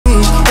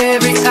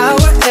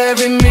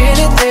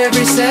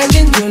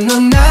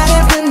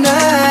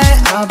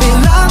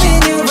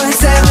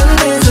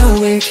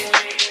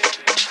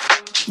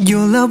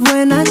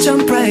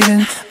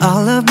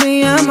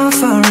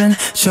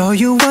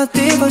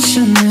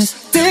devotion is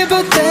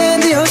deeper than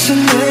the ocean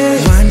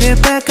is. Wind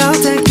it back, I'll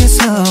take it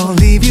slow.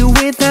 Leave you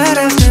with that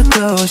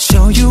afterglow.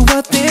 Show you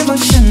what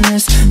devotion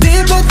is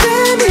deeper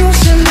than the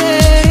ocean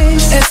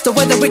is. It's the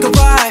way that we could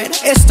ride.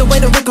 It's the way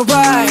that we could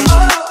ride.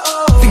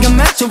 Think I'm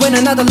meant to win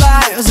another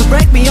life, so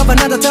break me up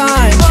another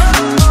time.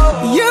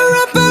 You're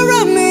up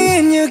around me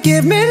and you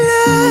give me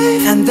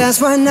life, and that's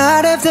why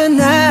night after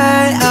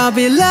night I'll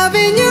be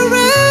loving you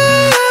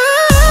right.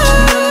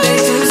 Monday,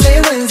 Tuesday,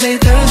 Wednesday,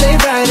 Thursday,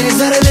 Friday,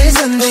 Saturday,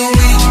 Sunday.